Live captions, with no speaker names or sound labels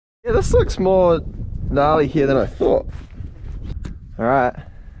Yeah, this looks more gnarly here than I thought. Alright.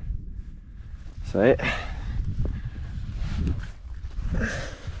 Sweet.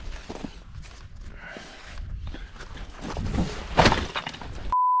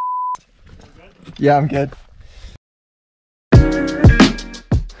 Yeah, I'm good.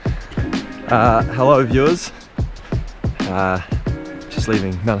 Hello viewers. Just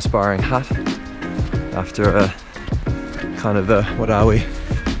leaving Mount Aspiring Hut after a kind of a, what are we?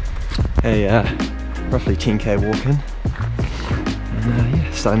 A roughly 10k walk-in. And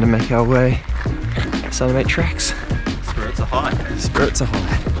yeah, starting to make our way, starting to make tracks. Spirits are high. Spirits are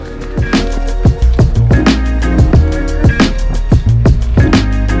high.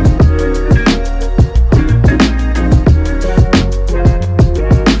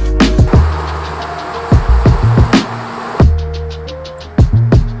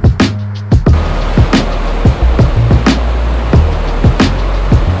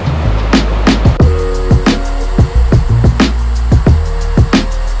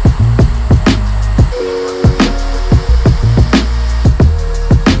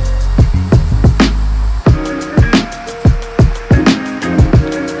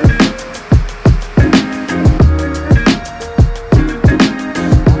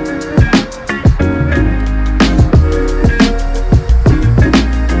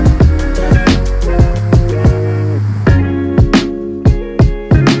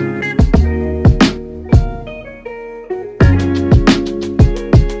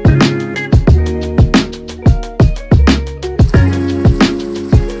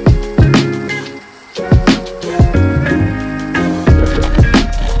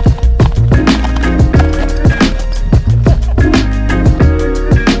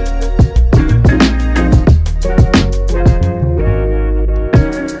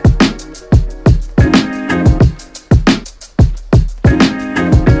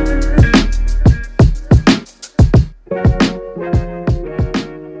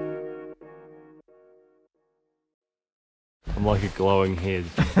 I'm like a glowing head.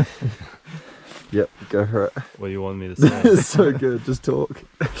 Yep, go for it. What do you want me to say? It's so good, just talk.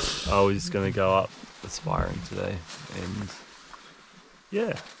 I was just gonna go up Aspiring today, and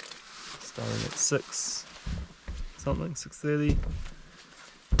yeah, starting at 6 something, 6:30.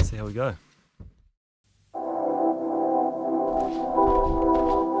 See how we go.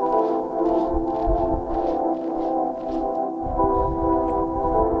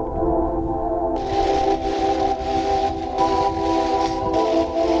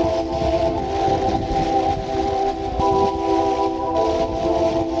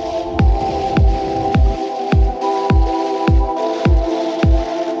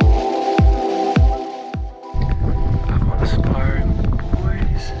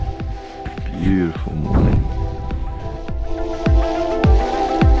 Beautiful morning.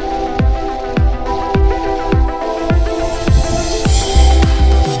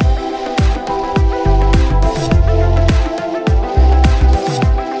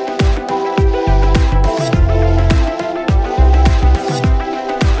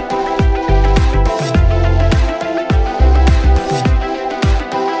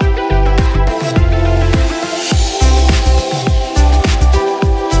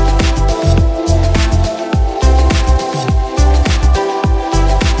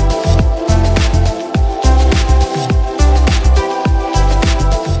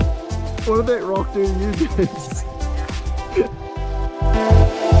 What did that rock do to you guys?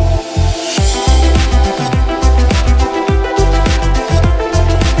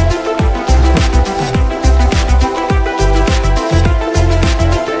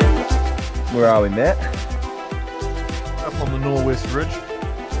 Where are we, Matt? Up on the Norwest Ridge,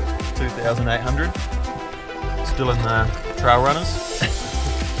 2,800. Still in the trail runners.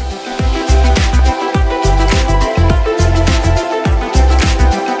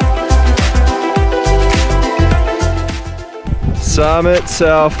 Summit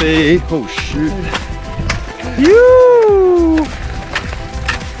selfie. Oh shoot. You.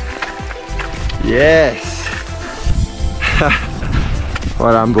 Yes.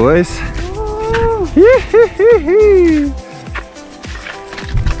 Well done, boys.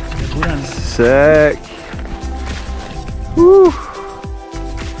 Sick. Woo.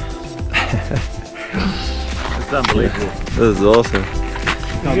 It's unbelievable. This is awesome.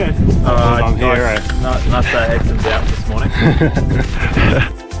 I'm here. Must have had some doubt this morning.